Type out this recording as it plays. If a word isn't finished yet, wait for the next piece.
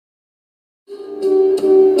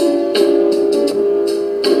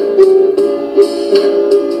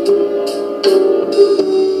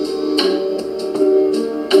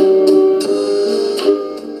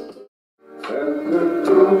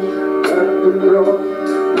rock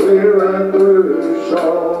where I first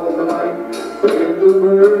saw the light, when the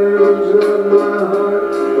birds of my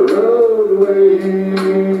heart rode away.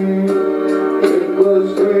 It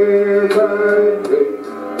was there by faith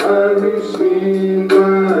I received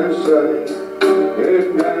my sight,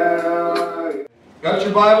 and now I... Got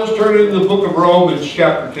your Bibles? Turn into the book of Romans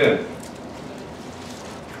chapter 10.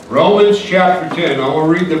 Romans chapter 10. I will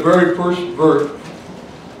read the very first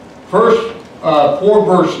four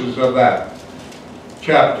verses of that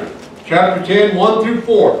chapter. Chapter 10, 1 through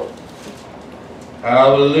 4.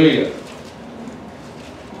 Hallelujah.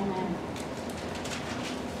 Amen.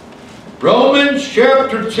 Romans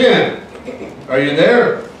chapter 10. Are you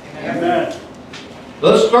there? Amen.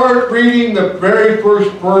 Let's start reading the very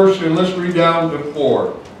first verse and let's read down to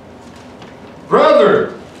 4.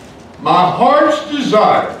 Brethren, my heart's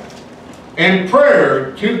desire and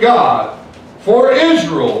prayer to God for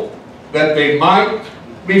Israel, that they might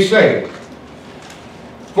be saved.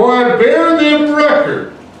 For I bear them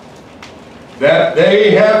record that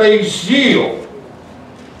they have a zeal,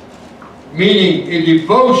 meaning a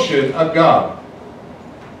devotion of God,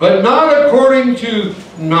 but not according to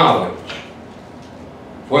knowledge.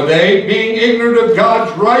 For they, being ignorant of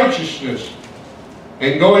God's righteousness,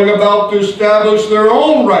 and going about to establish their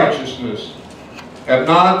own righteousness, have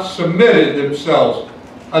not submitted themselves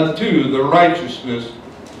unto the righteousness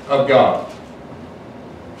of God.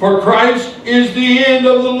 For Christ is the end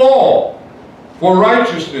of the law for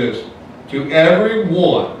righteousness to every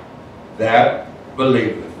one that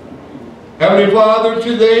believeth. Heavenly Father,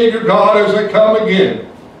 today, dear God, as I come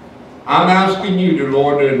again, I'm asking you, dear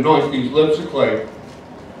Lord, to anoint these lips of clay.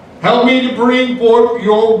 Help me to bring forth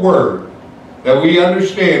your word, that we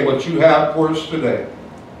understand what you have for us today.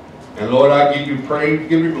 And Lord, I give you praise,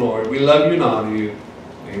 give you glory. We love you and honor you.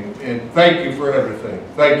 And thank you for everything.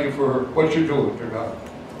 Thank you for what you're doing, dear God.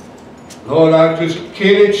 Lord, I just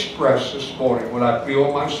can't express this morning what I feel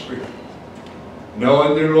in my spirit.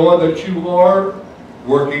 Knowing, dear Lord, that you are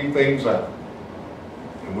working things out.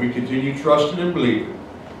 And we continue trusting and believing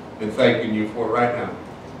and thanking you for it right now.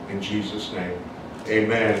 In Jesus' name,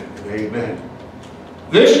 amen and amen.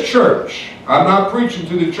 This church, I'm not preaching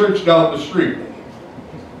to the church down the street.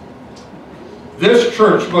 This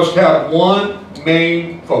church must have one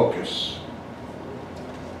main focus.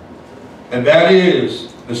 And that is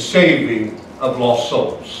the saving of lost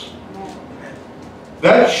souls.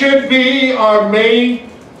 That should be our main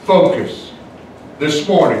focus this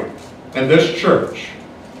morning in this church,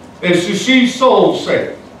 is to see souls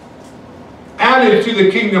saved, added to the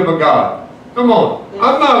kingdom of God. Come on.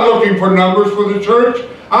 I'm not looking for numbers for the church.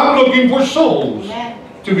 I'm looking for souls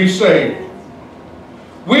to be saved.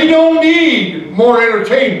 We don't need more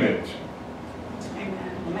entertainment.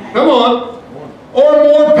 Come on. Or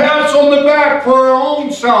more pats on the back for our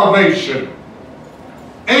own salvation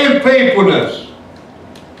and faithfulness.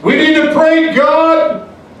 We need to pray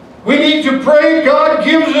God. We need to pray God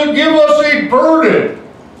give us a burden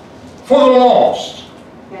for the lost.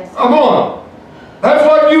 Yes. Come on. That's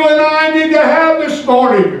what you and I need to have this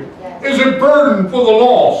morning, is a burden for the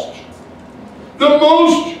lost. The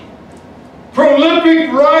most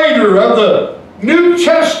prolific writer of the New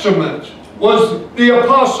Testament was the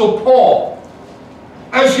Apostle Paul,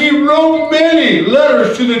 as he wrote many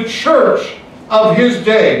letters to the church of his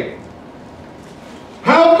day.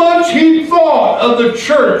 How much he thought of the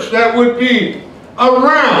church that would be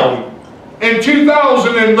around in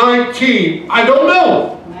 2019, I don't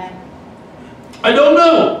know. I don't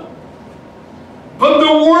know. But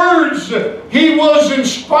the words he was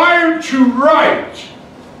inspired to write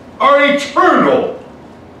are eternal.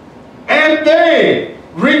 And they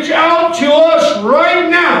reach out to us right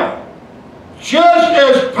now, just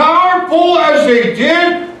as powerful as they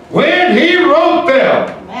did when he wrote them.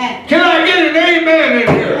 Amen. Can I get an amen in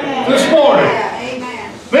here this morning?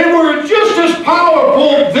 Amen. They were just as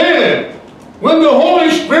powerful then, when the Holy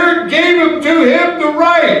Spirit gave them to him to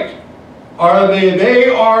write, they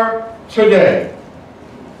are today.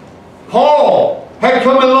 Paul had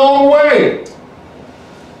come a long way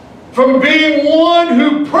from being one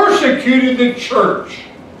who persecuted the church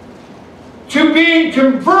to being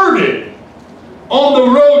converted on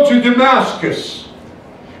the road to Damascus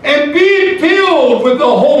and being filled with the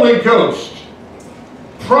Holy Ghost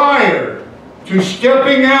prior to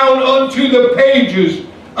stepping out onto the pages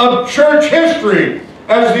of church history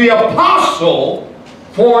as the apostle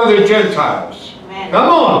for the Gentiles. Amen. Come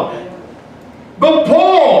on. But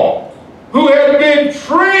Paul, who had been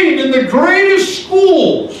trained in the greatest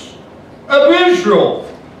schools of Israel,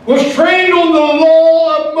 was trained on the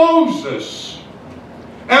law of Moses.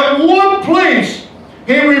 At one place,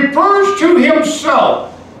 he refers to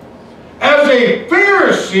himself as a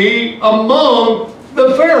Pharisee among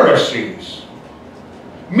the Pharisees,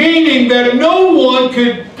 meaning that no one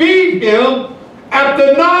could beat him at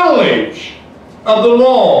the knowledge of the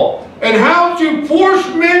law and how to force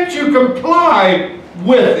men to comply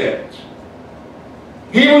with it.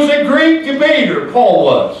 He was a great debater, Paul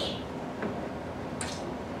was.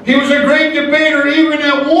 He was a great debater, even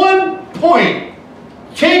at one point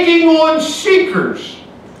taking on seekers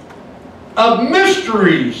of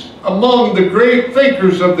mysteries among the great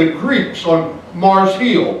thinkers of the Greeks on Mars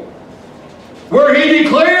Hill, where he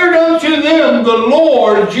declared unto them the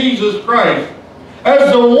Lord Jesus Christ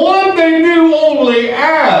as the one they knew only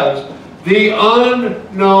as the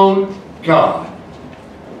unknown God.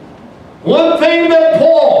 One thing that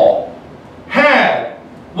Paul had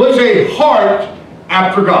was a heart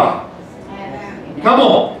after God. Come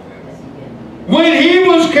on. When he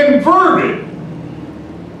was converted,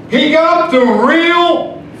 he got the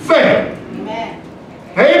real thing. Amen.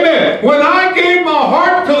 Amen. When I gave my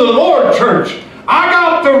heart to the Lord, church, I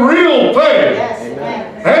got the real thing. Yes,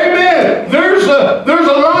 amen. Amen. There's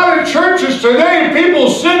a lot of churches today, people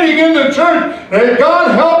sitting in the church, and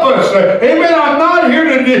God help us. Amen. I'm not here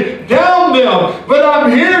to down them, but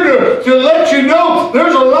I'm here to let you know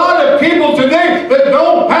there's a lot of people today that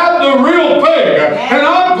don't have the real thing. And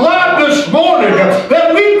I'm glad this morning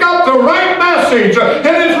that we've got the right message, and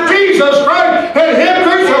it's Jesus Christ and Him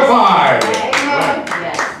crucified.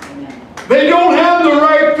 They don't have the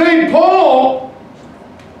right thing. Paul,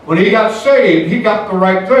 when he got saved, he got the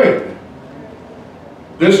right thing.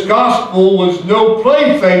 This gospel was no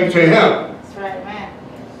plaything to him. That's right, man.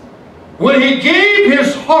 When he gave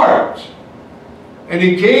his heart and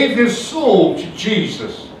he gave his soul to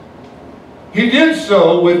Jesus, he did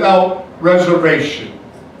so without reservation,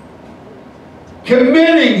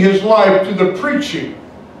 committing his life to the preaching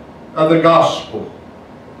of the gospel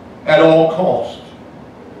at all cost.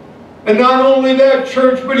 And not only that,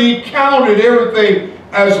 church, but he counted everything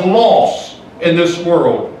as loss in this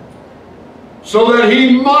world, so that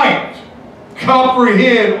he might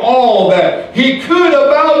comprehend all that he could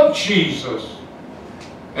about Jesus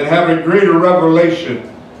and have a greater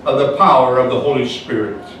revelation of the power of the Holy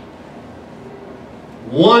Spirit.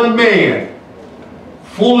 One man,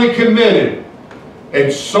 fully committed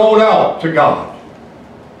and sold out to God,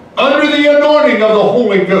 under the anointing of the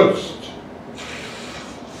Holy Ghost,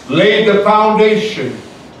 laid the foundation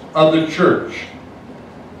of the church.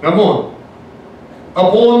 Come on.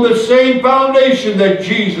 Upon the same foundation that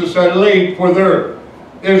Jesus had laid for there.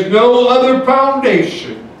 There's no other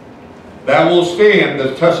foundation that will stand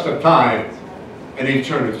the test of time and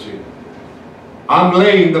eternity. I'm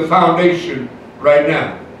laying the foundation right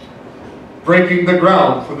now, breaking the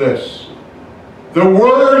ground for this. The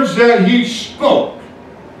words that he spoke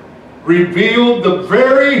revealed the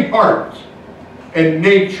very heart and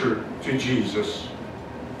nature to Jesus,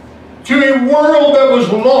 to a world that was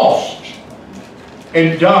lost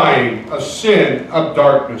and dying of sin, of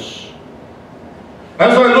darkness.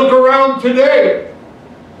 As I look around today,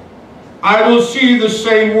 I will see the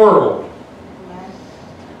same world.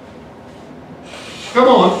 Come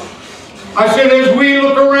on. I said, as we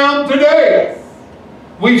look around today,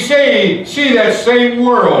 we see that same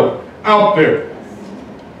world out there.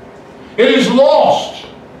 It is lost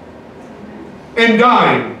and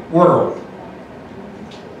dying world,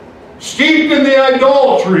 steeped in the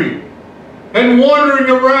idolatry and wandering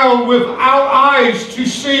around without eyes to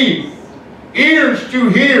see, ears to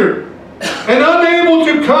hear, and unable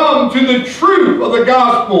to come to the truth of the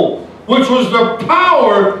gospel, which was the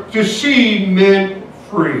power to see men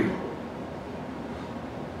free.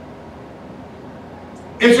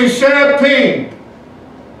 It's a sad thing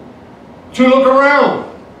to look around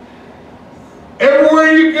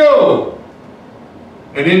everywhere you go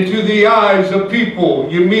and into the eyes of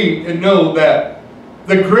people you meet and know that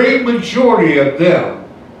the great majority of them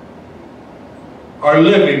are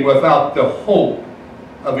living without the hope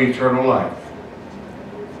of eternal life.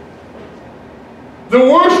 The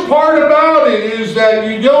worst part about it is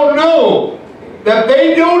that you don't know, that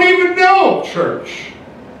they don't even know, church,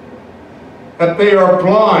 that they are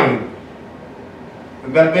blind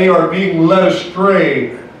and that they are being led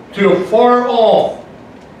astray to far off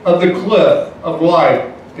of the cliff of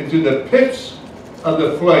life into the pits of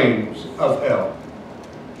the flames of hell.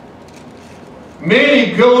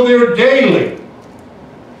 Many go there daily.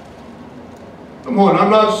 Come on, I'm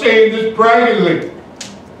not saying this braggingly,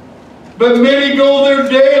 but many go there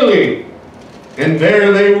daily, and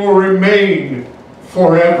there they will remain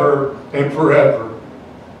forever and forever.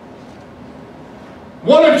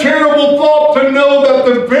 What a terrible thought to know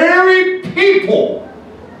that the very people.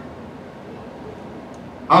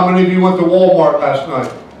 How many of you went to Walmart last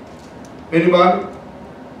night? Anybody?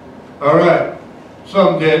 All right.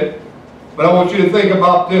 Some did. But I want you to think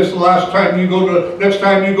about this next time you go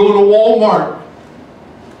to Walmart.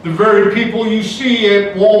 The very people you see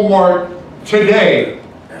at Walmart today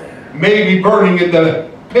may be burning in the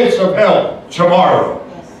pits of hell tomorrow.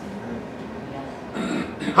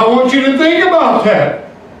 I want you to think about that.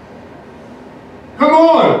 Come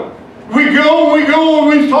on. We go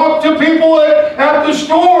and we talk to people at the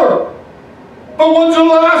store. But when's the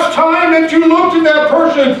last time that you looked at that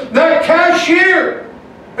person, that cashier,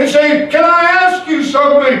 and say, can I ask you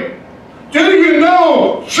something? Do you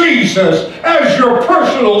know Jesus as your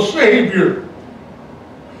personal Savior?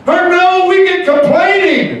 Or no, we get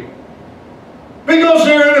complaining because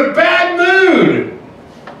they're in a bad mood.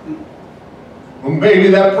 Well, maybe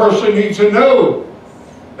that person needs to know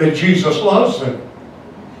that Jesus loves them.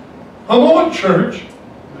 Come on, church.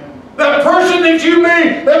 That person that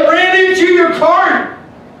that ran into your cart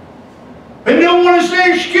and don't want to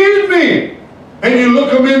say, excuse me, and you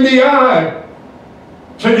look them in the eye.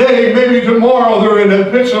 Today, maybe tomorrow, they're in the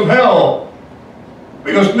pits of hell.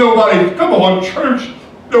 Because nobody, come on, church,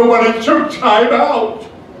 nobody took time out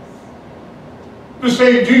to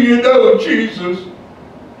say, do you know Jesus?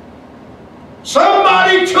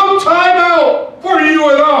 Somebody took time out for you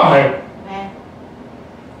and I.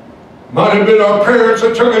 Might have been our parents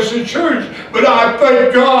that took us to church, but I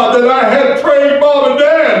thank God that I had praying mom and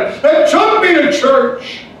dad that took me to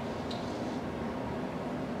church.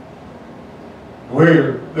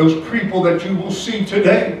 Where those people that you will see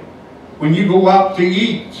today, when you go out to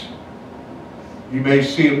eat, you may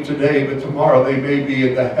see them today, but tomorrow they may be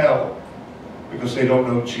in the hell because they don't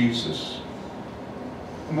know Jesus.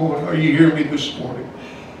 Come on, are you hearing me this morning?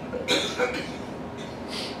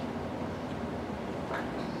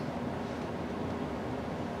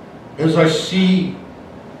 As I see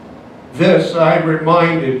this, I'm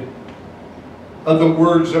reminded of the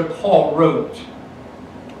words that Paul wrote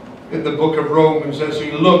in the book of Romans as he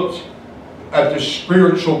looked at the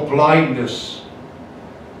spiritual blindness,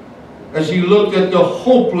 as he looked at the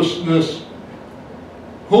hopeless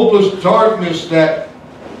darkness that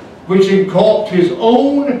which engulfed his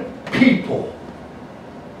own people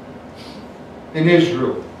in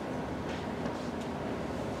Israel.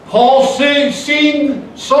 Paul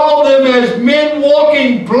saw them as men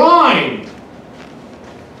walking blind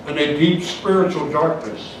in a deep spiritual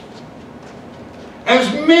darkness,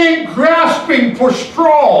 as men grasping for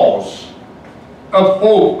straws of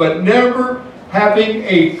hope, but never having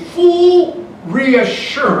a full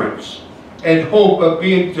reassurance and hope of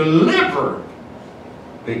being delivered,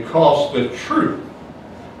 because the truth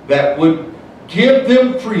that would give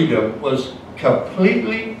them freedom was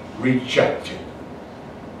completely rejected.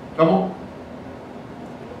 Come on.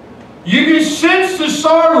 You can sense the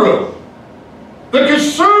sorrow, the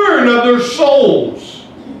concern of their souls.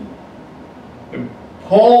 And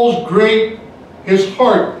Paul's his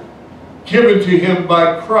heart given to him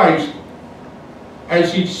by Christ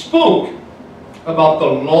as he spoke about the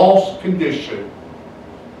lost condition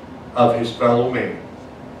of his fellow man.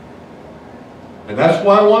 And that's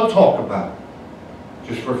why I want to talk about,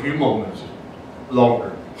 just for a few moments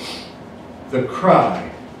longer, the cry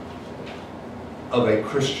of a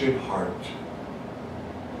Christian heart.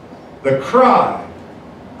 The cry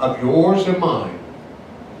of yours and mine,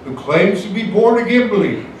 who claims to be born again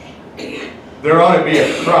believers. There ought to be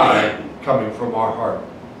a cry coming from our heart.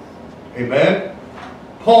 Amen?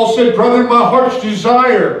 Paul said, brother, my heart's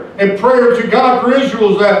desire and prayer to God for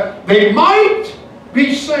Israel is that they might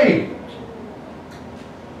be saved.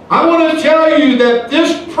 I want to tell you that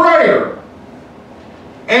this prayer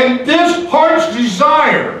and this heart's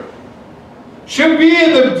desire should be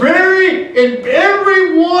in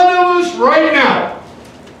every one of us right now.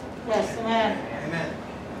 Yes, amen. Amen.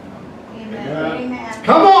 Amen.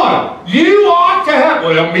 Come on. You ought to have,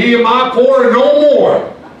 well, me and my poor and no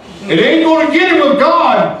more. It ain't going to get it with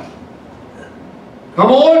God.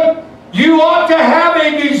 Come on. You ought to have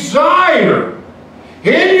a desire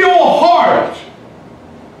in your heart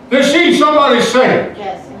to see somebody saved.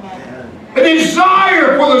 Yes, amen. A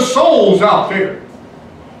desire for the souls out there.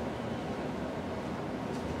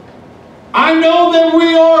 I know that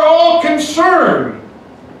we are all concerned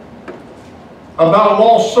about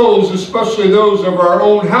lost souls, especially those of our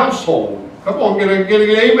own household. Come on, get an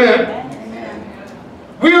amen. Amen.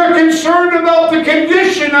 We are concerned about the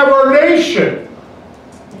condition of our nation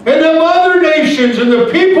and of other nations and the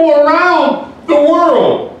people around the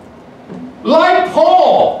world. Like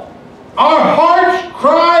Paul, our heart's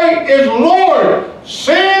cry is, Lord,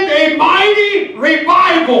 send a mighty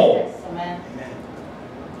revival. Yes, amen.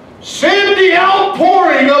 Send the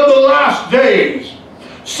outpouring of the last days.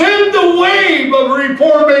 Send the wave of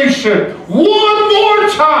reformation one more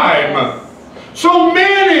time. So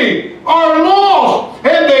many are lost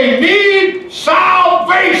and they need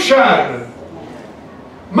salvation.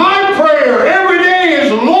 My prayer every day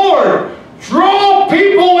is, Lord, draw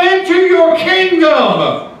people into your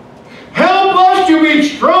kingdom. Help us to be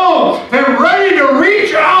strong and ready to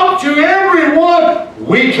reach out to everyone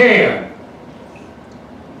we can.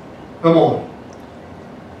 Come on.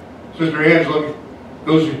 Sister Angela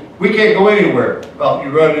goes, we can't go anywhere without you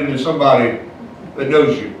run into somebody that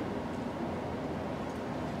knows you.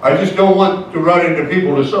 I just don't want to run into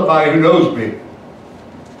people, to somebody who knows me.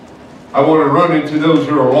 I want to run into those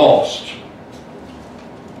who are lost.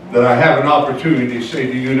 That I have an opportunity to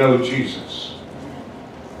say, do you know Jesus?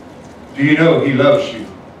 Do you know He loves you?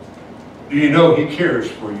 Do you know He cares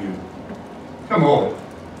for you? Come on.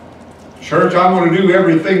 Church, I want to do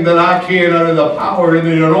everything that I can under the power and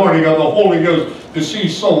the anointing of the Holy Ghost to see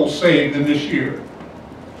souls saved in this year.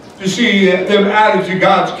 To see them added to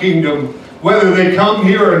God's kingdom. Whether they come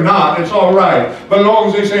here or not, it's all right. But as long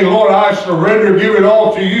as they say, Lord, I surrender, give it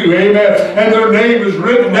all to you. Amen. And their name is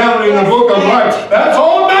written down in the book of life. That's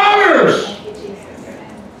all that matters.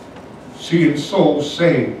 Seeing souls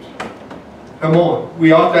saved. Come on.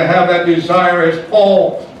 We ought to have that desire as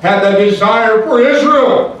Paul had that desire for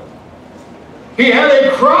Israel. He had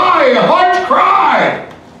a cry, a heart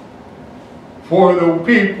cry for the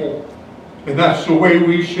people. And that's the way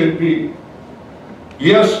we should be.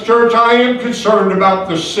 Yes, church, I am concerned about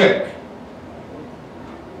the sick.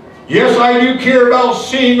 Yes, I do care about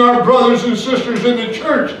seeing our brothers and sisters in the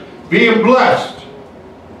church being blessed.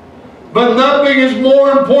 But nothing is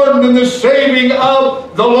more important than the saving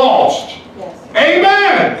of the lost. Yes.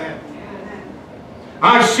 Amen.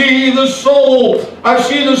 I see the soul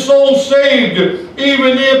saved,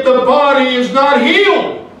 even if the body is not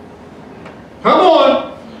healed. Come on.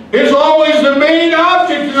 It's always the main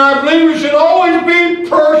object, and I believe it should always be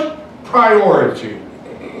first priority.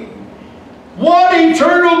 What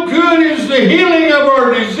eternal good is the healing of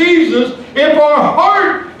our diseases if our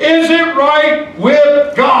heart isn't right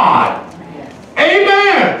with God?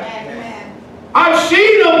 Amen. I've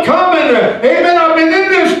seen them coming. Amen. I've been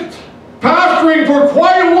in this pastoring for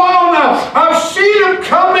quite a while now. I've seen them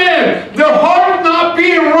come in, their heart not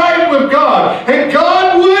being right with God, and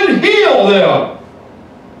God would heal them.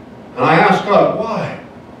 And I asked God, why?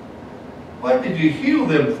 What did you heal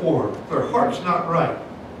them for? Their heart's not right.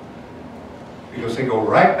 Because they go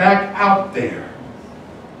right back out there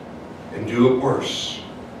and do it worse.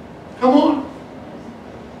 Come on.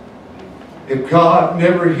 If God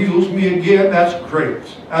never heals me again, that's great.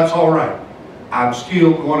 That's all right. I'm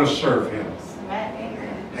still going to serve Him.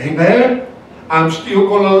 Amen? I'm still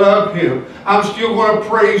going to love Him. I'm still going to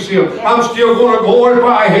praise Him. I'm still going to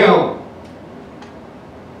glorify Him.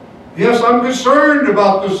 Yes, I'm concerned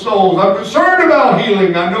about the souls. I'm concerned about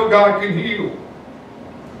healing. I know God can heal.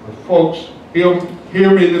 But folks, hear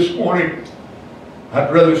me this morning.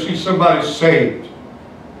 I'd rather see somebody saved.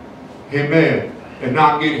 Amen. And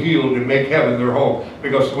not get healed and make heaven their home.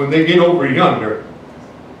 Because when they get over yonder,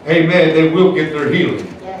 amen, they will get their healing.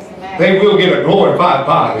 Yes, amen. They will get a glorified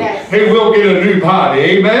body. Yes. They will get a new body.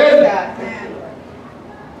 Amen. Yes.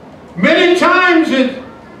 Many times it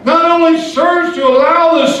not only serves to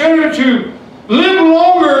allow the sinner to live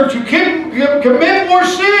longer, to commit more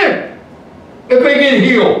sin if they get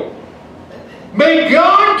healed. May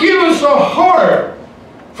God give us a heart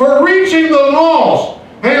for reaching the lost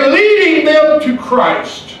and leading them to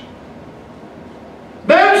Christ.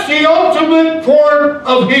 That's the ultimate form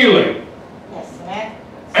of healing. Yes,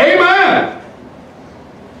 amen.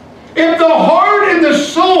 If the heart and the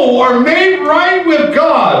soul are made right with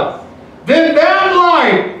God, then that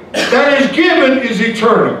life that is given is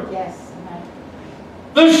eternal. Yes.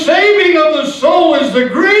 The saving of the soul is the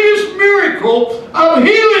greatest miracle of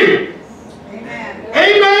healing. Amen.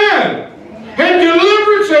 Amen. And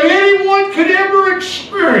deliverance that anyone could ever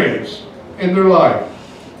experience in their life.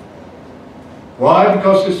 Why?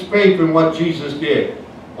 Because it's faith in what Jesus did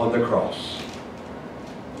on the cross.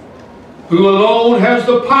 Who alone has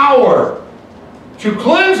the power to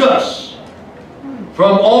cleanse us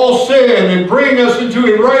from all sin and bring us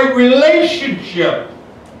into a right relationship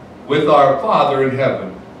with our Father in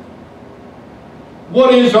heaven.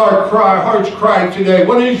 What is our heart's cry today?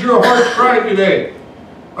 What is your heart's cry today?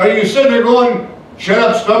 Are you sitting there going, shut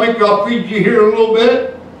up, stomach, I'll feed you here a little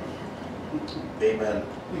bit? Amen.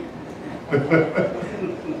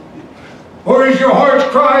 Or is your heart's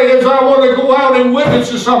cry is, I want to go out and witness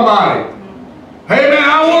to somebody? Amen.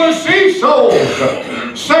 I want to see souls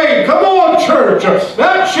saved. Come on, church.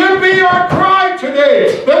 That should be our cry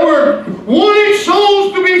today. That we're wanting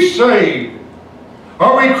souls to be saved?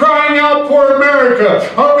 Are we crying out for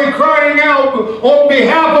America? Are we crying out on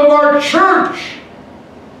behalf of our church?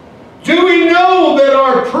 Do we know that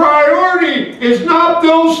our priority is not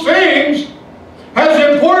those things?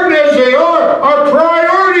 As important as they are, our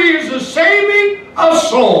priority is the saving of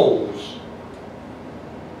souls.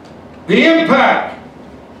 The impact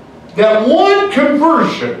that one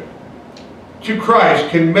conversion to Christ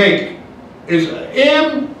can make is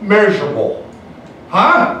immeasurable.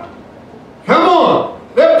 Huh? Come on.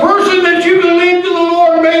 That person that you can lead to the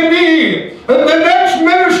Lord may be the next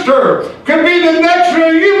minister, could be the next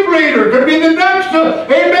youth leader, could be the next,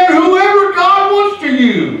 amen, whoever God wants to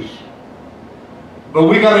use. But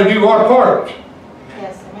we got to do our part.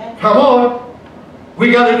 Yes, amen. Come on.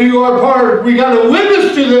 We got to do our part. We got to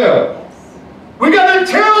witness to them. Yes. We got to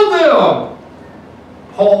tell them.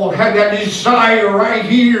 Paul had that desire right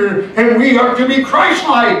here, and we are to be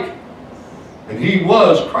Christ-like. And he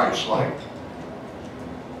was Christ-like.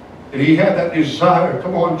 And he had that desire.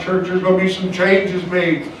 Come on, church, there's going to be some changes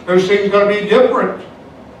made. There's things going to be different.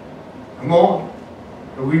 Come on.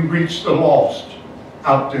 And we reach the lost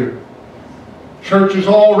out there. Churches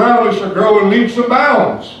all around us are growing leaps and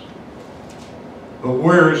bounds. But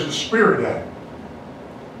where is the Spirit at?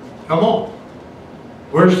 Come on.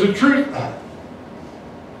 Where's the truth at?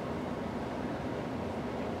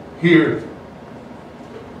 Here.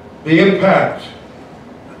 The impact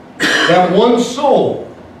that one soul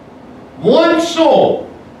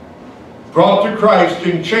brought to Christ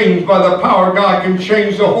and changed by the power of God can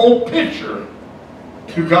change the whole picture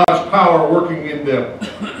to God's power working in them.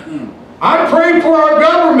 I pray for our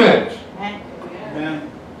government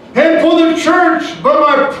and for the church, but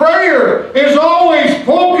my prayer is always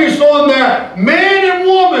focused on that man and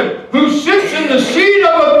woman who sits in the seat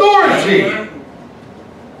of authority.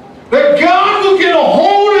 That God will get a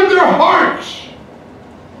hold of their hearts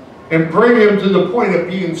and bring them to the point of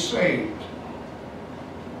being saved.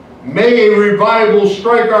 May a revival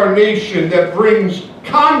strike our nation that brings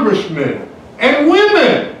congressmen and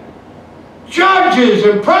women, judges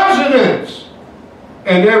and presidents,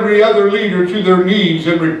 and every other leader to their knees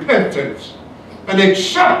in repentance and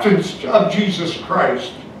acceptance of Jesus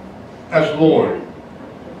Christ as Lord.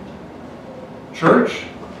 Church,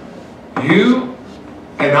 you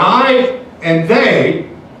and I and they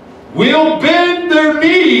will bend their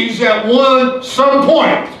knees at some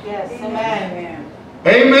point. Yes, amen.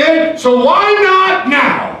 Amen? So why not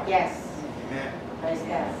now? Yes. Praise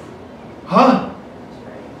God. Huh?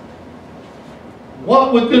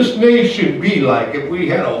 What would this nation be like if we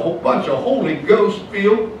had a whole bunch of Holy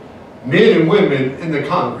Ghost-filled men and women in the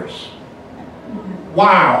Congress?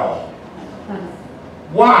 Wow.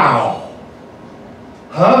 Wow.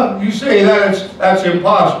 Huh? You say that's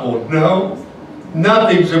impossible. No.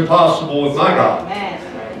 Nothing's impossible with my God.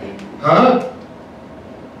 Amen. Huh?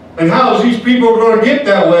 And how is these people going to get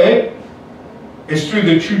that way? It's through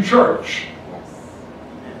the true church. Yes.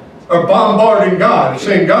 Are bombarding God and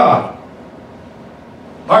saying, God,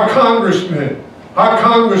 our congressmen, our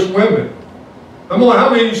congresswomen. Come on, how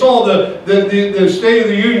many of you saw the State of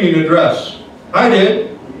the Union address? I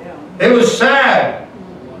did. It was sad.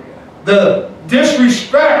 The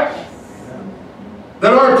disrespect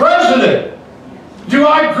that our president, do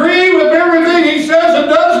I agree with everything he says and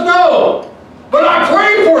does? No. But I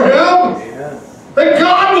pray for him that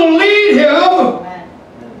God will lead him. Amen.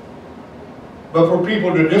 But for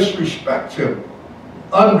people to disrespect him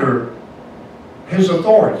under his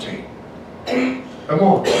authority. Come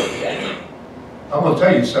on. I'm going to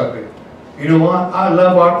tell you something. You know what? I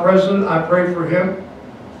love our president. I pray for him.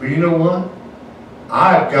 But you know what?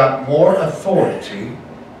 I've got more authority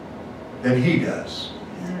than he does.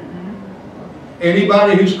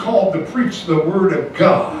 Anybody who's called to preach the Word of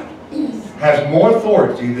God has more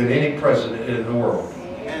authority than any president in the world.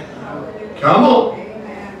 Come on.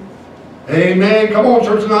 Amen. Come on,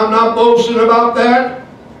 church. And I'm not boasting about that.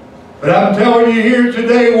 But I'm telling you here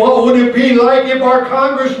today, what would it be like if our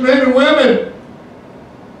congressmen and women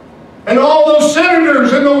and all those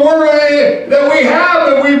senators in the world that we have,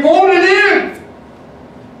 that we voted in,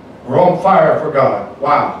 were on fire for God?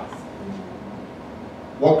 Wow.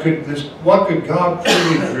 What could God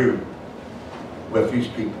truly do with these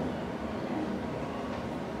people?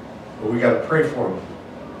 But we got to pray for them.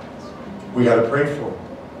 We got to pray for them.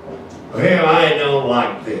 Well, I don't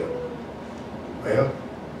like them. Well,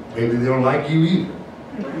 maybe they don't like you either.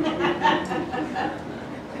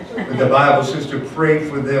 But the Bible says to pray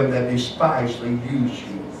for them that despisefully use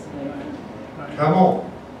you. Come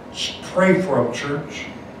on. Just pray for them, church.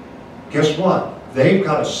 Guess what? They've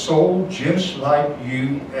got a soul just like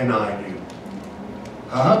you and I do.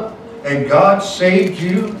 Huh? And God saved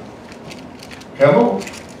you Come on.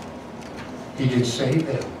 He can save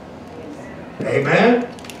them. Amen.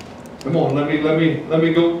 Come on, let me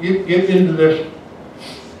go get into this.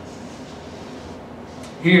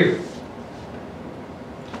 Here.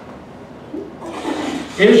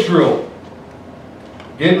 Israel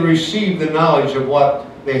didn't receive the knowledge of what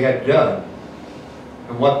they had done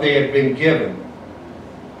and what they had been given.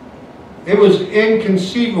 It was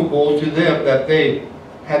inconceivable to them that they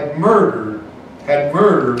had murdered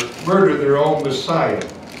their own Messiah.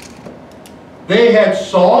 They had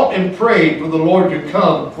sought and prayed for the Lord to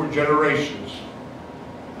come for generations.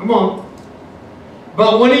 Come on.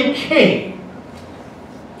 But when He came,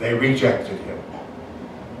 they rejected Him.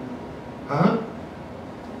 Huh?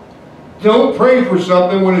 Don't pray for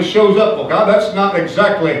something when it shows up. Well, God, that's not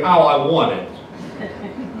exactly how I want it.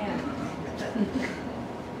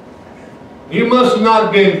 You must not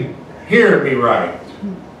have been hearing me right.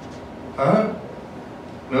 Huh?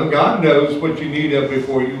 No, God knows what you need of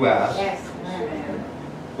before you ask. Yes.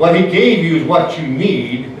 What He gave you is what you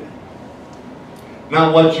need,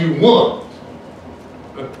 not what you want.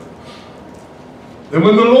 Then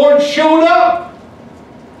when the Lord showed up,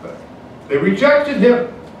 they rejected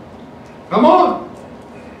Him. Come on.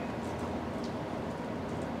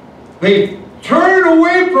 They turned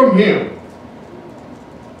away from Him.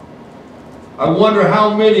 I wonder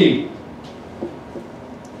how many.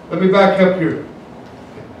 Let me back up here.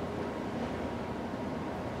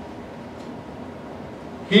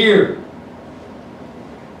 Here.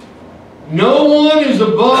 No one is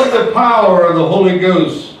above the power of the Holy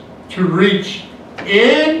Ghost to reach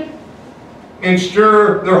in and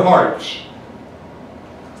stir their hearts.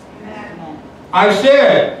 I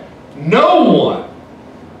said, no one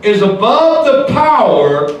is above the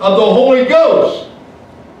power of the Holy Ghost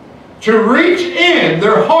to reach in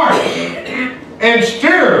their hearts and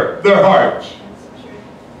stir their hearts.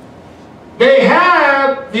 They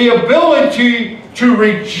have the ability to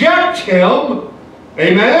reject Him.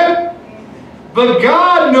 Amen? But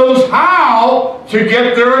God knows how to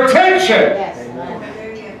get their attention. Yes.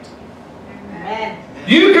 Amen.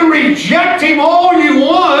 You can reject Him all you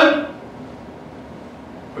want,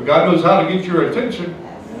 but God knows how to get your attention.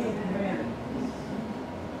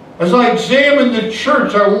 As I examine the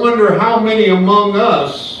church, I wonder how many among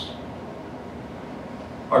us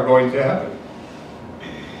are going to heaven.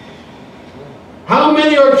 How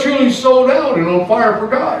many are truly sold out and on fire for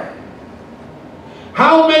God?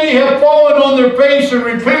 How many have fallen on their face in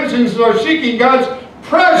repentance and are seeking God's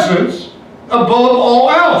presence above all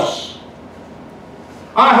else?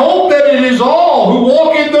 I hope that it is all who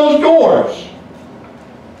walk in those doors.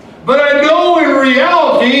 But I know in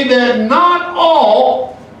reality that not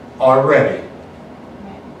all are ready.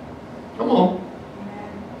 Come on.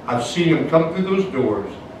 I've seen them come through those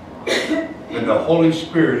doors and the Holy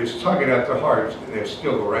Spirit is tugging at their hearts and they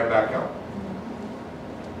still go right back out.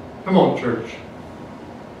 Come on, church.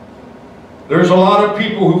 There's a lot of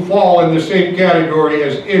people who fall in the same category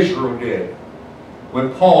as Israel did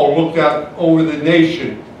when Paul looked out over the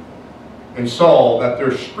nation and saw that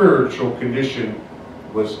their spiritual condition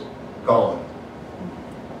was gone.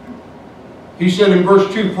 He said in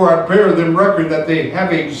verse 2, "For I bear them record that they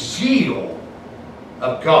have a zeal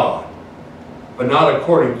of God, but not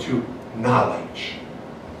according to knowledge."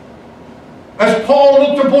 As Paul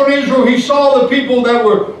looked upon Israel, he saw the people that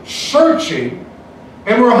were searching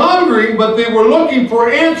and were hungry, but they were looking for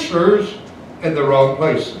answers in the wrong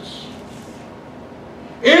places.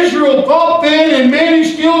 Israel thought then, and many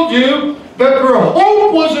still do, that their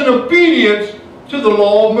hope was in obedience to the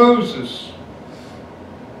law of Moses.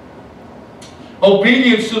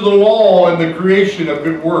 Obedience to the law and the creation of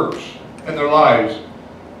good works in their lives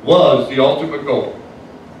was the ultimate goal.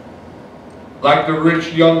 Like the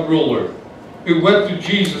rich young ruler who went to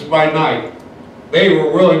Jesus by night, they were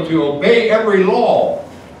willing to obey every law,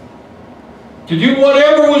 to do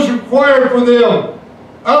whatever was required for them,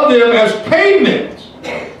 of them as payment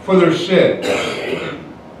for their sin,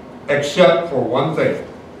 except for one thing.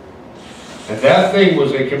 And that thing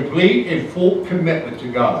was a complete and full commitment to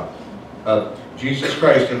God, of Jesus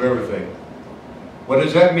Christ of everything. What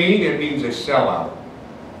does that mean? It means a sellout.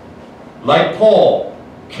 Like Paul,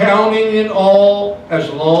 counting it all as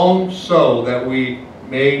long so that we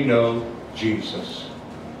may know Jesus.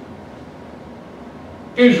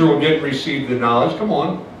 Israel didn't receive the knowledge, come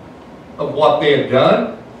on, of what they had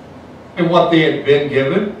done and what they had been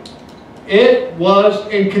given. It was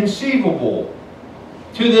inconceivable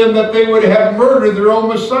to them that they would have murdered their own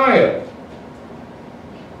Messiah.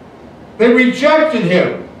 They rejected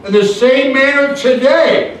Him. In the same manner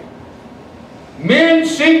today, men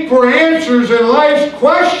seek for answers in life's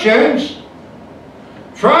questions,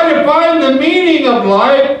 Try to find the meaning of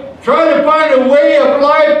life. Try to find a way of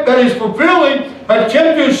life that is fulfilling.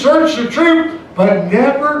 Attempt to search the truth, but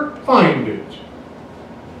never find it.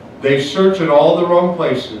 They search in all the wrong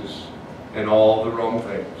places and all the wrong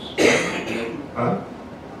things. Huh?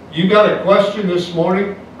 You got a question this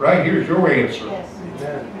morning? Right here's your answer. Yes.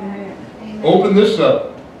 Amen. Open this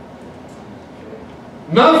up.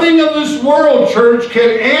 Nothing of this world, church,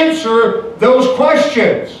 can answer those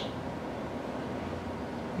questions.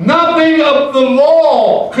 Nothing of the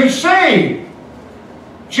law could save.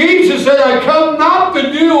 Jesus said, I come not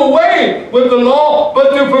to do away with the law, but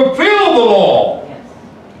to fulfill the law. Yes.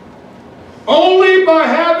 Only by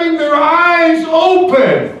having their eyes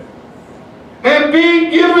open and being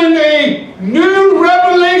given a new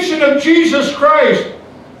revelation of Jesus Christ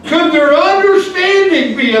could their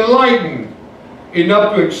understanding be enlightened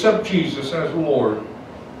enough to accept Jesus as Lord.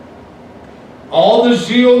 All the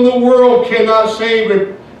zeal in the world cannot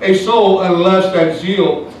save a soul unless that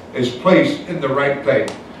zeal is placed in the right thing.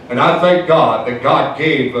 And I thank God that God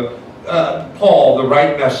gave Paul the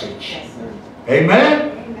right message. Yes, sir. Amen?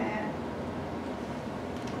 Amen.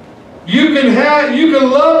 You can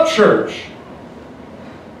love church,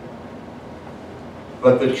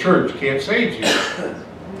 but the church can't save you.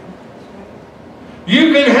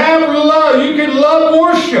 You can have love, you can love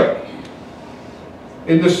worship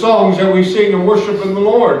in the songs that we sing and worship in the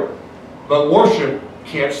Lord, but worship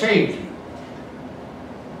can't save you.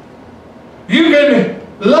 You can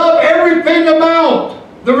love everything about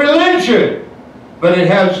the religion, but it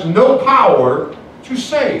has no power to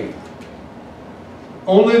save.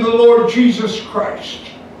 Only the Lord Jesus Christ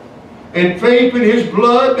and faith in His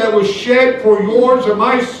blood that was shed for yours and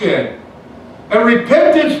my sin, and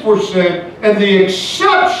repentance for sin, and the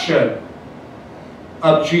acceptation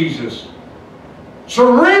of Jesus.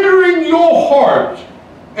 Surrendering your heart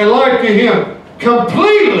and life to Him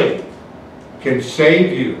completely can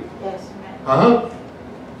save you. Yes, amen.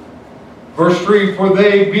 Verse 3, for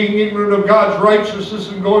they, being ignorant of God's righteousness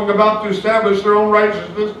and going about to establish their own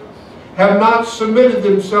righteousness, have not submitted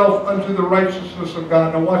themselves unto the righteousness of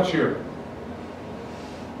God. Now watch here.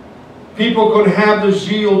 People can have the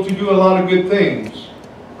zeal to do a lot of good things.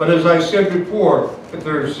 But as I said before, if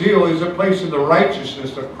their zeal isn't placed in the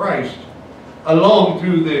righteousness of Christ, alone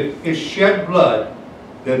through His shed blood,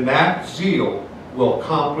 then that zeal will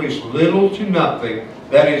accomplish little to nothing.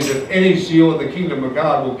 That is, if any zeal in the kingdom of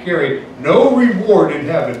God will carry no reward in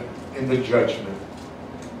heaven in the judgment.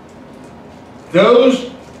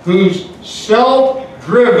 Those whose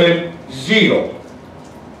self-driven zeal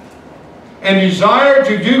and desire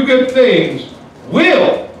to do good things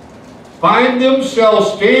will find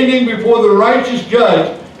themselves standing before the righteous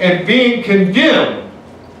judge and being condemned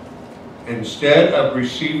instead of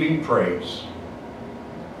receiving praise.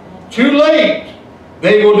 Too late,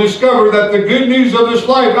 they will discover that the good news of this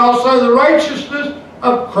life outside the righteousness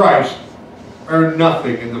of Christ are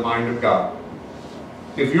nothing in the mind of God.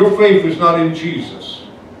 If your faith is not in Jesus,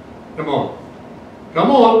 come on,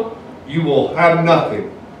 you will have nothing.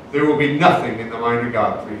 There will be nothing in the mind of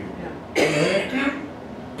God for you.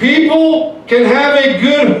 People can have a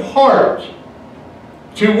good heart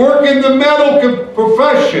to work in the medical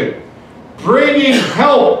profession, bringing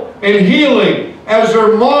help and healing as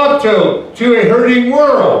their motto to a hurting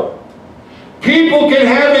world. People can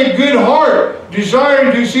have a good heart,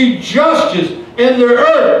 desiring to see justice in the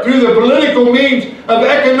earth through the political means of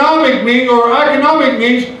economic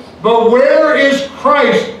means, but where is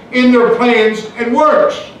Christ in their plans and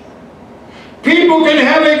works? People can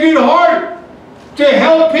have a good heart to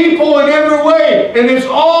help people in every way, and it's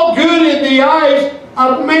all good in the eyes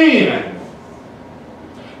of man.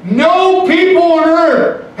 No people on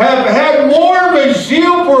earth have had more of a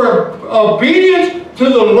zeal for obedience to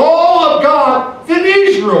the law of God than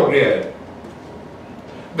Israel did.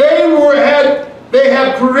 They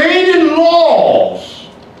have created laws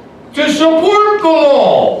to support the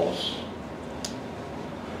laws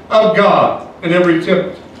of God in every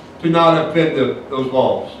attempt to not offend those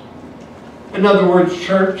laws. In other words,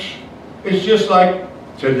 church, it's just like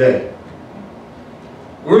today.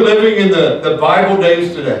 We're living in the Bible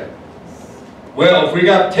days today. Well, if we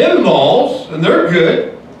got 10 laws, and they're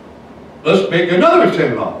good, let's make another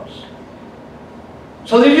 10 laws.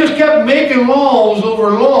 So they just kept making laws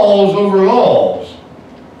over laws over laws.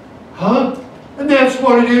 Huh? And that's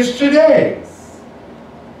what it is today.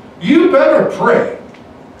 You better pray.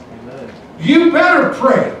 Amen. You better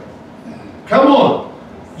pray. Come on.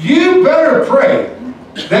 You better pray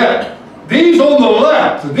that these on the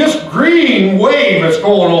left, this green wave that's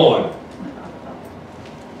going on.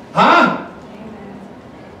 Huh?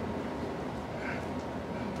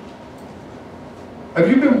 Have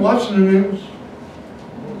you been watching the news?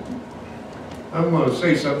 I'm going to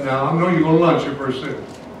say something now. I know you're going to lunch here for a second.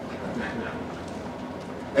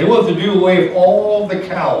 They want to do away with all the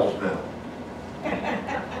cows now.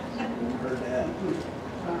 Heard that.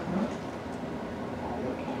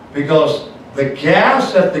 Because the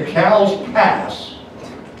gas that the cows pass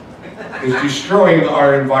is destroying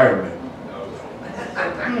our environment.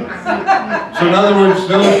 So in other words,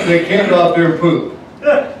 they can't go out there and poop.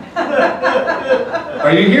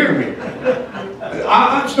 Are you hearing me?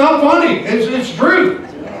 It's not funny. It's true.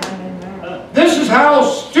 This is how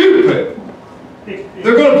stupid.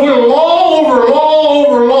 They're going to put law over law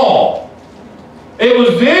over law. It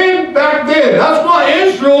was then, back then. That's what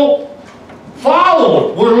Israel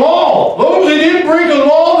followed, were law. Those that didn't break the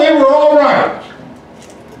law, they were all right.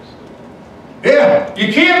 Yeah,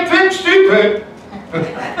 you can't fix stupid.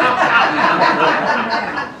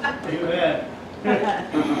 Amen.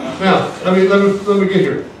 Now, let me get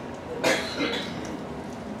here.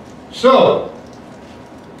 So,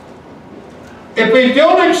 if they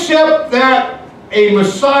don't accept that a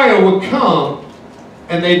Messiah would come,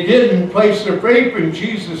 and they didn't place their faith in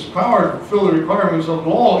Jesus' power to fulfill the requirements of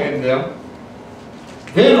law in them,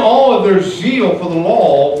 then all of their zeal for the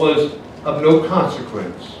law was of no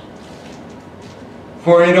consequence.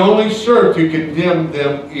 For it only served to condemn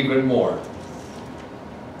them even more.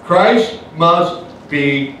 Christ must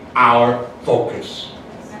be our focus.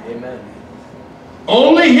 Amen.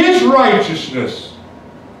 Only His righteousness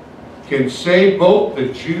can save both the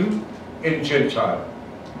Jew and Gentile.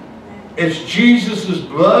 It's Jesus'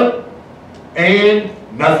 blood and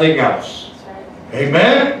nothing else.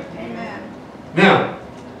 Amen? Amen. Now,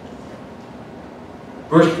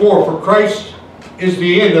 verse 4, for Christ is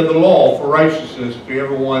the end of the law for righteousness to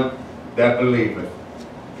everyone that believeth.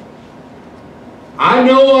 I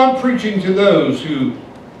know I'm preaching to those who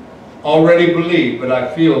already believe, but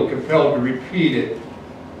I feel compelled to repeat it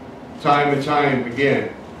time and time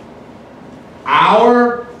again.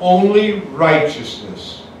 Our only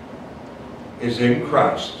righteousness is in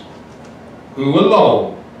Christ, who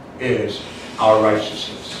alone is our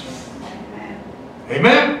righteousness.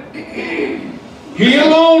 Amen? He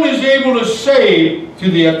alone is able to save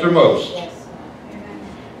to the uttermost. Yes. Amen.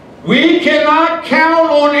 We cannot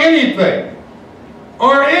count on anything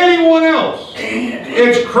or anyone else.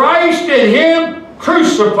 It's Christ and Him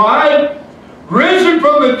crucified, risen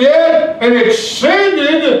from the dead, and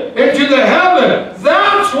ascended into the heaven.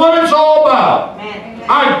 That's what it's all about. Amen.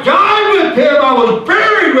 I died with Him, I was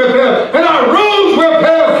buried with Him, and I rose with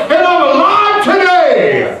Him, and I'm alive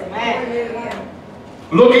today. Amen.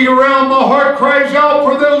 Looking around, my heart cries out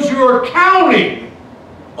for those who are counting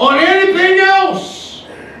on anything else.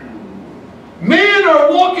 Men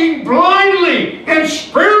are walking blindly in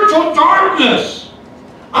spiritual darkness,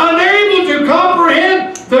 unable to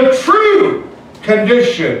comprehend the true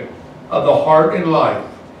condition of the heart and life,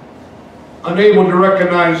 unable to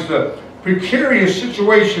recognize the precarious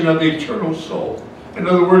situation of the eternal soul. In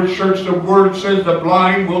other words, church, the word says the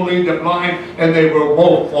blind will lead the blind, and they will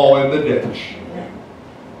both fall in the ditch.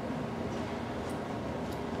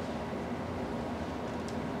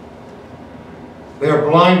 They are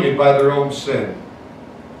blinded by their own sin,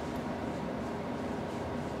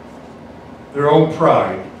 their own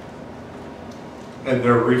pride, and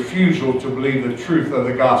their refusal to believe the truth of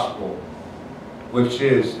the gospel, which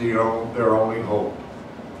is their only hope.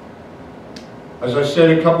 As I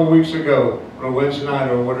said a couple weeks ago, on Wednesday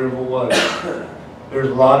night or whatever it was, there's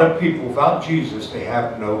a lot of people, without Jesus, they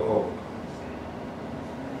have no hope.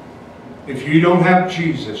 If you don't have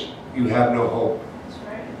Jesus, you have no hope.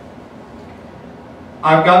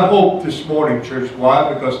 I've got hope this morning, church.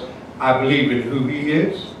 Why? Because I believe in who He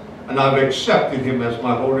is, and I've accepted Him as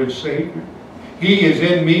my Lord and Savior. He is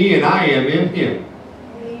in me, and I am in Him.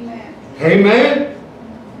 Amen. Amen?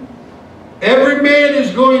 Every man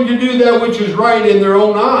is going to do that which is right in their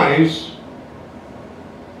own eyes,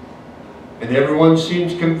 and everyone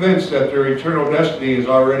seems convinced that their eternal destiny is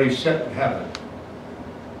already set in heaven.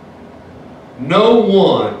 No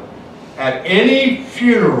one at any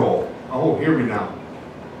funeral, oh, hear me now,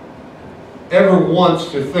 ever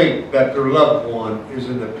wants to think that their loved one is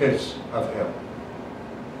in the pits of hell.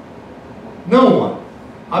 No one.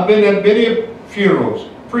 I've been at many funerals,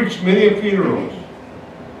 preached many funerals.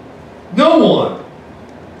 No one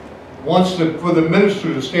wants for the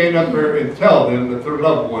minister to stand up there and tell them that their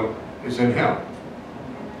loved one is in hell.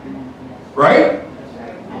 Right?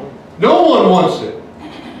 No one wants it.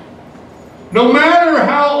 No matter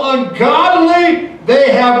how ungodly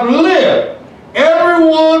they have lived,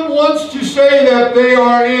 everyone wants to say that they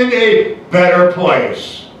are in a better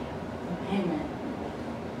place. Amen.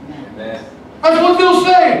 Amen. That's what they'll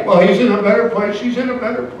say. Well, he's in a better place. She's in a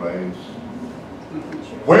better place.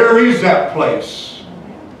 Where is that place?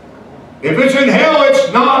 If it's in hell,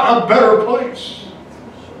 it's not a better place.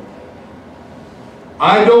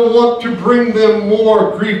 I don't want to bring them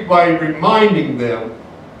more grief by reminding them,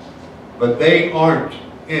 but they aren't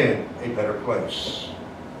in a better place.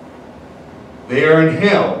 They are in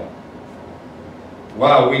hell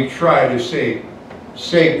while we try to say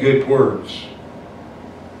good words.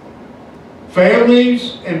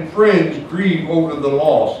 Families and friends grieve over the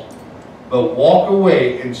loss, but walk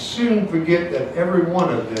away and soon forget that every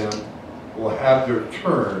one of them will have their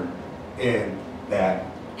turn in that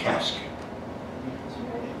casket.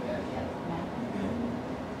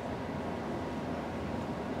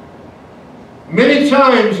 Many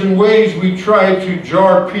times in ways we try to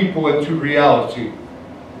jar people into reality.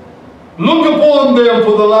 Look upon them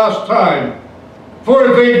for the last time. For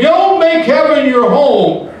if they don't make heaven your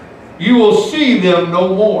home, you will see them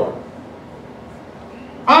no more.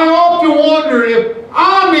 I often wonder if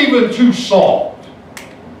I'm even too soft.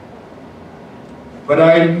 But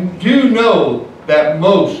I do know that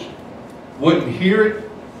most wouldn't hear it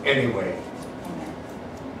anyway.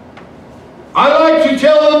 I like to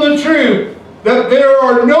tell them the truth, that there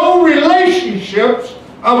are no relationships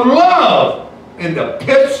of love in the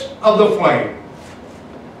pits of the flame.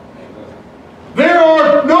 There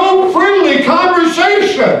are no friendly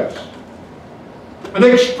conversations and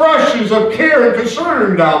expressions of care and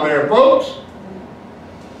concern down there, folks.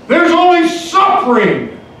 There's only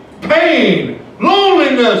suffering, pain,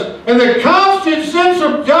 loneliness, and the constant sense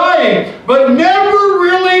of dying, but never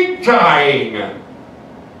really dying.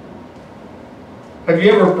 Have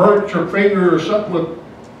you ever burnt your finger or something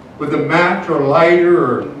with a match or a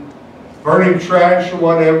lighter or burning trash or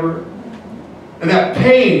whatever? And that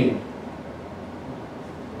pain,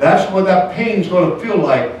 that's what that pain's going to feel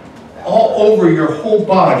like all over your whole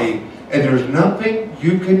body, and there's nothing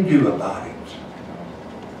you can do about it.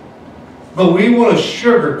 But we want to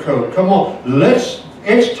sugarcoat. Come on,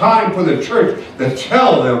 it's time for the church to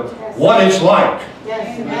tell them what it's like.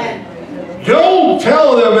 Yes, amen. Don't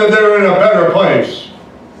tell them that they're in a better place.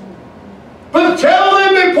 But tell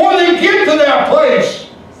them before they get to that place.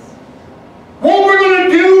 What we're going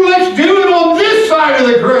to do, let's do it on this side of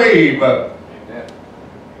the grave.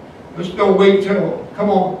 Let's don't wait till, come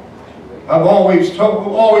on. I've always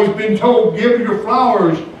been told, give your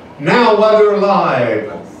flowers now while they're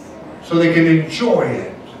alive, so they can enjoy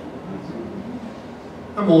it.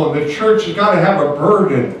 Come on, the church has got to have a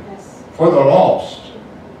burden for the lost.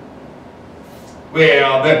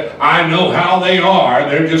 Well, I know how they are.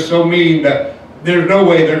 They're just so mean that there's no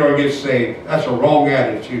way they're going to get saved. That's a wrong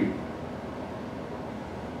attitude.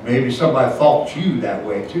 Maybe somebody thought you that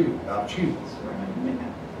way too, about you.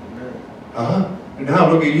 And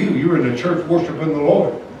now look at you. You're in the church worshiping the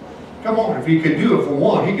Lord. Come on, if he can do it for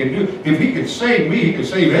one, he can do it. If he can save me, he can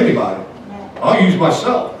save anybody. I'll use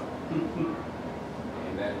myself.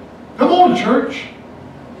 Come on, church.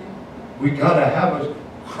 We got to have a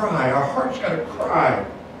cry. Our heart's got to cry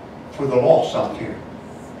for the lost out there.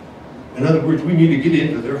 In other words, we need to get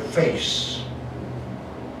into their face.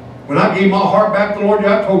 When I gave my heart back to the Lord,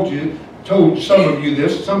 I told some of you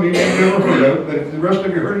this. Some of you have never heard of it, but if the rest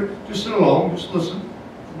of you heard it, just sit along, just listen.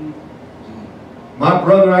 My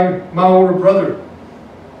older brother,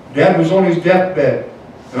 Dad was on his deathbed,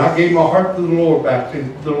 and I gave my heart to the Lord, back to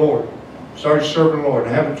the Lord. Started serving the Lord,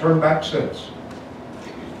 and I haven't turned back since.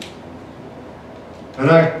 And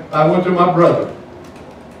I went to my brother.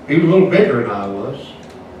 He was a little bigger than I was,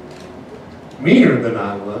 meaner than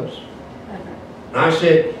I was. And I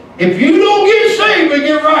said, if you don't get saved and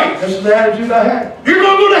get right, that's the attitude I had, you're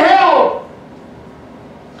going to go to hell.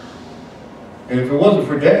 And if it wasn't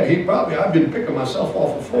for Dad, I'd been picking myself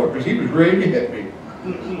off the floor because he was ready to hit me.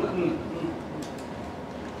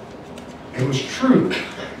 It was true,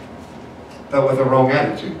 but with the wrong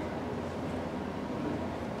attitude.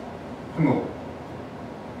 Come on.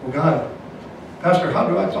 Well, God, Pastor, how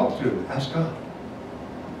do I talk to him? Ask God.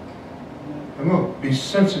 Come on. Be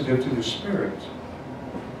sensitive to the Spirit.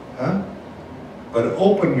 Huh? But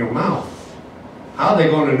open your mouth. How are they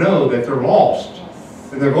going to know that they're lost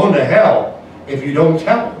and they're going to hell if you don't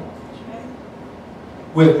tell them?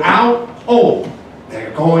 Without hope,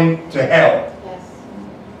 they're going to hell.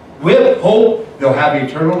 With hope, they'll have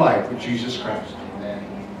eternal life with Jesus Christ.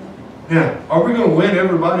 Now, are we going to win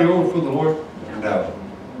everybody over for the Lord? No.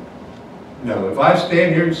 No. If I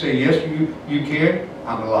stand here and say, yes, you can,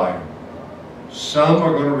 I'm a liar. Some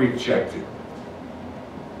are going to reject it.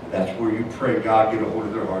 That's where you pray, God, get a hold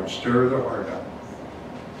of their heart, stir their heart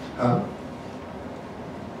up.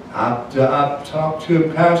 I've talked to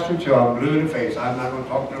a pastor till I'm blue in the face. I'm not going to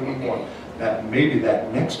talk to him anymore. That maybe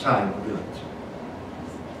that next time we'll do it.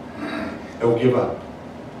 Don't give up.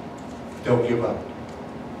 Don't give up.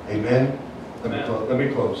 Amen. Let me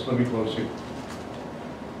close. Let me close here.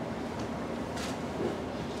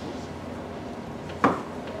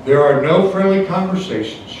 There are no friendly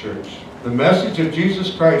conversations, church. The message of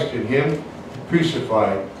Jesus Christ and Him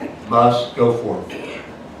crucified must go forth.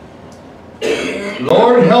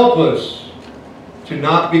 Lord, help us to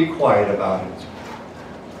not be quiet about it.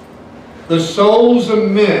 The souls of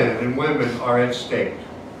men and women are at stake.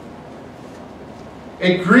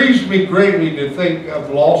 It grieves me greatly to think of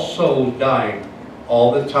lost souls dying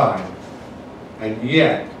all the time, and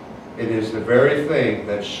yet it is the very thing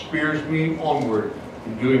that spurs me onward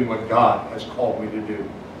in doing what God has called me to do.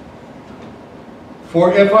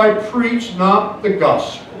 For if I preach not the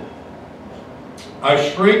gospel, I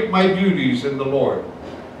shrink my duties in the Lord.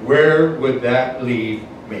 Where would that leave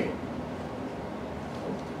me?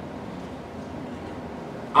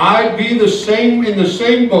 I'd be in the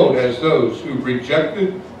same boat as those who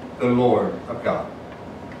rejected the Lord of God.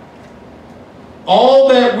 All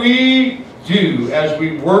that we do as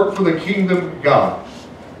we work for the kingdom of God,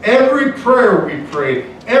 every prayer we pray,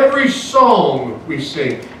 every song we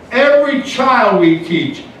sing, every child we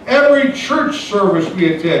teach, every church service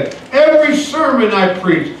we attend, every sermon I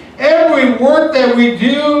preach, every work that we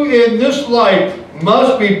do in this life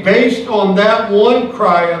must be based on that one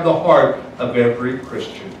cry of the heart of every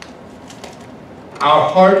Christian.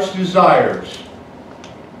 Our heart's desires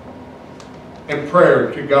and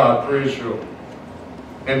prayer to God for Israel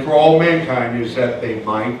and for all mankind is that they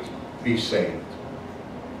might be saved.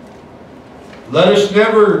 Let us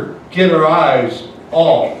never get our eyes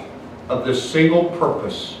off of this single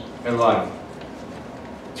purpose in life.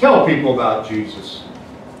 Tell people about Jesus.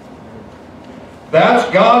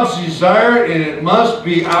 That's God's desire, and it must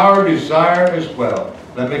be our desire as well.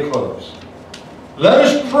 Let me close. Let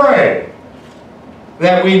us pray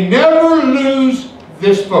that we never lose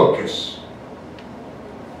this focus.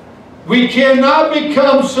 We cannot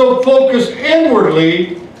become so focused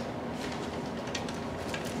inwardly,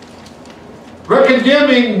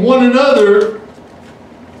 condemning one another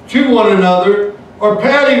to one another, or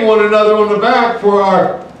patting one another on the back for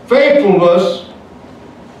our faithfulness,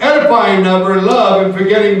 edifying another in love, and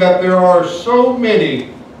forgetting that there are so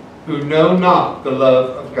many who know not the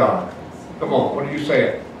love of God. Come on, what are you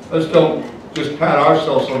saying? Let's don't just pat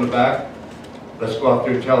ourselves on the back. Let's go out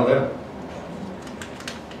there and tell them.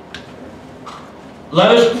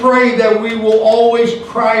 Let us pray that we will always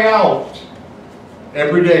cry out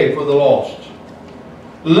every day for the lost.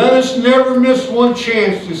 Let us never miss one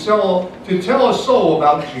chance to tell a soul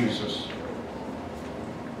about Jesus.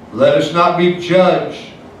 Let us not be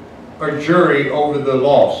judge or jury over the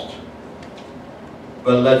lost,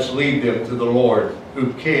 but let's lead them to the Lord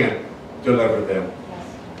who can deliver them.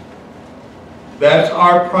 That's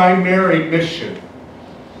our primary mission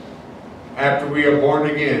after we are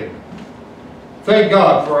born again. Thank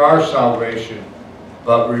God for our salvation,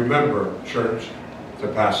 but remember, church, to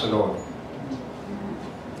pass it on.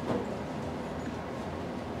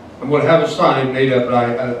 I'm going to have a sign made up,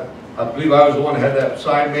 and I believe I was the one that had that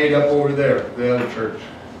sign made up over there, the other church.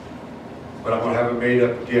 But I'm going to have it made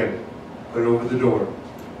up again, put it over the door.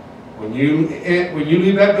 When you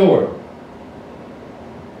leave that door,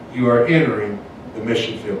 you are entering the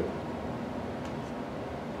mission field.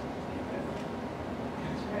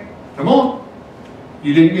 Come on.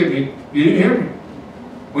 You didn't get me. You didn't hear me.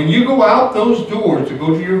 When you go out those doors to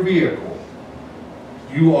go to your vehicle,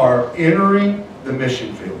 you are entering the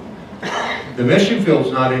mission field. The mission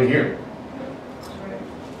field's not in here.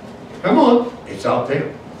 Come on. It's out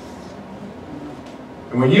there.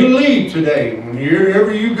 And when you leave today,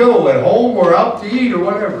 wherever you go, at home or out to eat or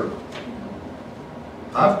whatever,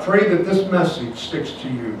 I pray that this message sticks to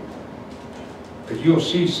you. That you'll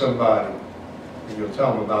see somebody and you'll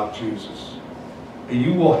tell them about Jesus. And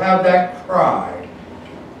you will have that cry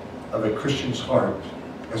of a Christian's heart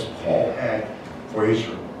as Paul had for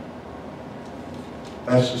Israel.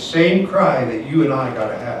 That's the same cry that you and I got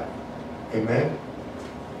to have. Amen?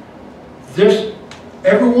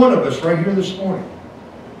 Every one of us right here this morning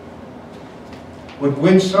would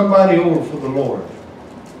win somebody over for the Lord.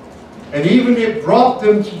 And even it brought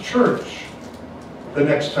them to church the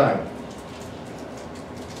next time.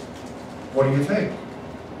 What do you think?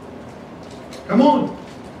 Come on.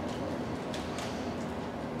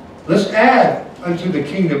 Let's add unto the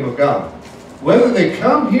kingdom of God. Whether they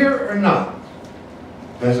come here or not,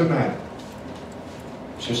 doesn't matter.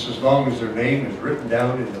 Just as long as their name is written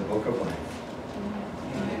down in the book of life.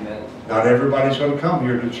 Amen. Not everybody's going to come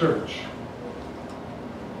here to church.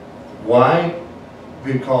 Why?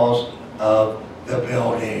 Because of the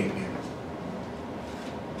building.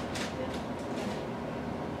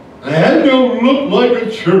 That don't look like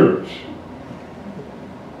a church.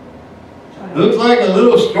 Looks like a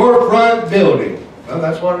little storefront building. Well,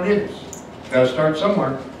 that's what it is. Got to start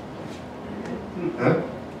somewhere. Huh?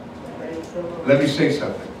 Let me say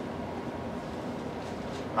something.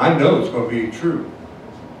 I know it's going to be true.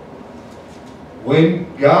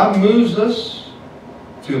 When God moves us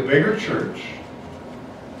to a bigger church,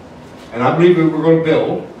 and I believe that we're going to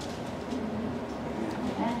build,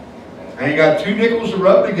 I ain't got two nickels to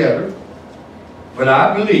rub together, but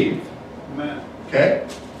I believe, Amen. okay?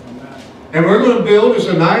 Amen. And we're going to build as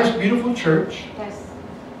a nice, beautiful church. Yes.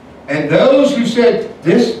 And those who said,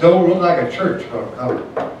 this don't look like a church, are going to come.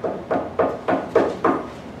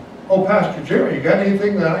 Oh, Pastor Jerry, you got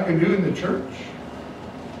anything that I can do in the church?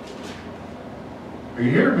 You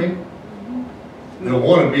hear me? They'll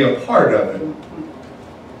want to be a part of it.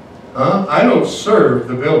 Huh? I don't serve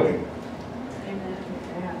the building. Amen.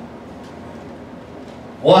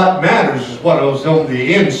 What matters is what goes on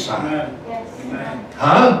the inside. Amen. Yes. Amen.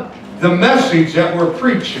 Huh? The message that we're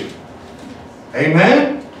preaching.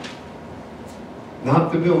 Amen?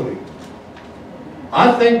 Not the building.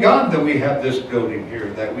 I thank God that we have this building here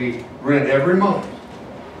that we rent every month.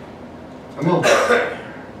 Come on.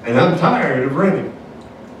 And I'm tired of renting.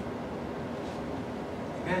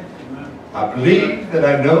 Amen. I believe that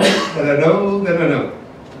I know, that I know, that I know.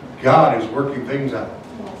 God is working things out.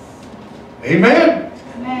 Yes. Amen?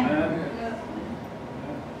 Amen.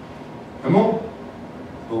 Come on.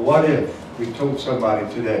 But what if we told somebody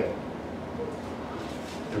today,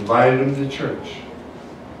 invited them to church?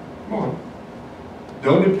 Come on.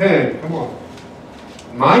 Don't depend. Come on.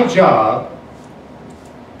 My job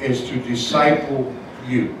is to disciple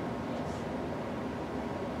you.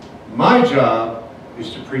 My job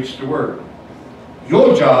is to preach the word.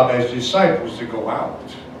 Your job as disciples is to go out.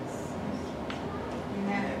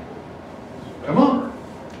 Amen. Come on.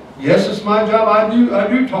 Yes, it's my job. I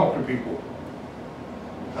do talk to people.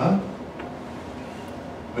 Huh?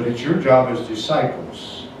 But it's your job as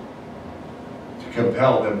disciples to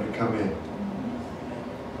compel them to come in.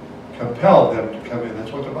 Compel them to come in.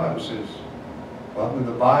 That's what the Bible says. Well, in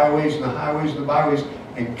the byways and the highways and the byways,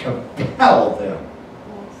 and compel them.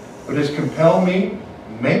 What does compel mean?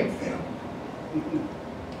 Make them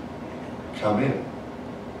come in.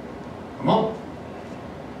 Come on.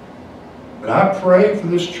 But I pray for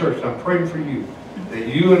this church, and I'm praying for you, that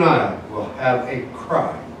you and I will have a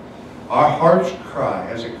cry. Our heart's cry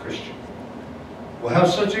as a Christian. We'll have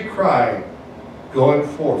such a cry going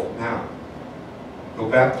forth now. Go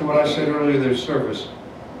back to what I said earlier in the service.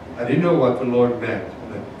 I didn't know what the Lord meant.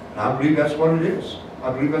 And I believe that's what it is.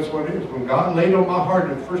 I believe that's what it is. When God laid on my heart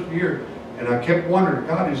in the first year, and I kept wondering,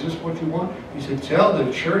 God, is this what you want? He said, tell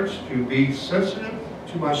the church to be sensitive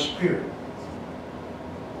to my spirit.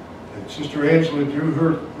 And Sister Angela drew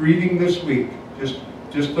her reading this week, just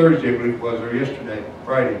Thursday, I believe it was, or yesterday,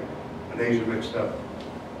 Friday. My days are mixed up.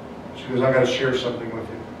 She goes, I got to share something with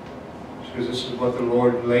you. She goes, this is what the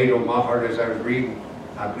Lord laid on my heart as I was reading.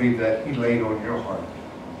 I believe that He laid on your heart.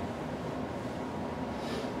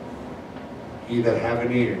 He that have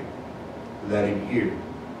an ear, let him hear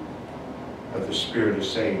what the Spirit is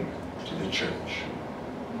saying to the church.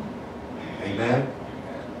 Amen?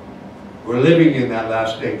 We're living in that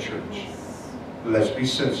last day, church. Let's be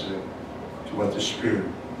sensitive to what the Spirit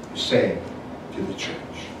is saying to the church.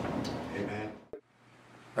 Amen.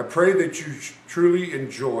 I pray that you truly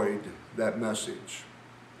enjoyed that message.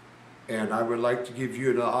 And I would like to give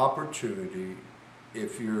you an opportunity,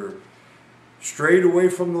 if you're strayed away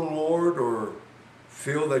from the Lord or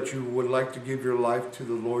feel that you would like to give your life to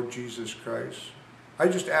the Lord Jesus Christ, I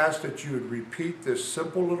just ask that you would repeat this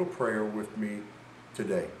simple little prayer with me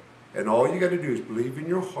today. And all you got to do is believe in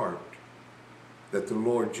your heart that the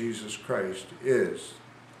Lord Jesus Christ is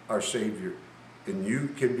our Savior. And you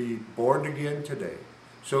can be born again today.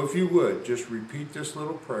 So if you would, just repeat this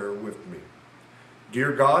little prayer with me.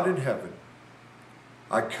 Dear God in heaven,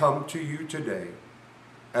 I come to you today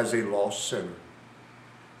as a lost sinner.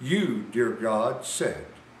 You, dear God, said,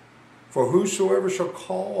 for whosoever shall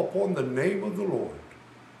call upon the name of the Lord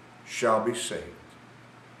shall be saved.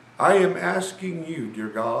 I am asking you, dear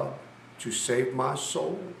God, to save my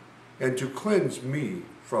soul and to cleanse me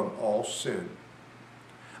from all sin.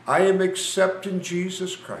 I am accepting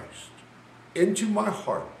Jesus Christ into my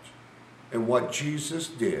heart and what Jesus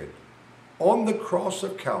did on the cross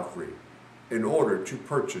of Calvary in order to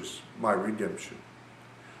purchase my redemption.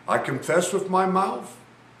 I confess with my mouth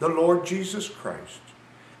the Lord Jesus Christ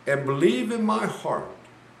and believe in my heart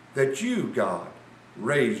that you, God,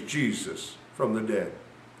 raised Jesus from the dead.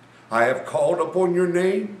 I have called upon your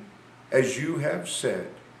name as you have said,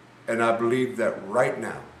 and I believe that right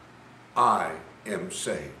now I am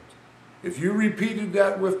saved. If you repeated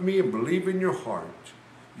that with me and believe in your heart,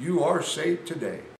 you are saved today.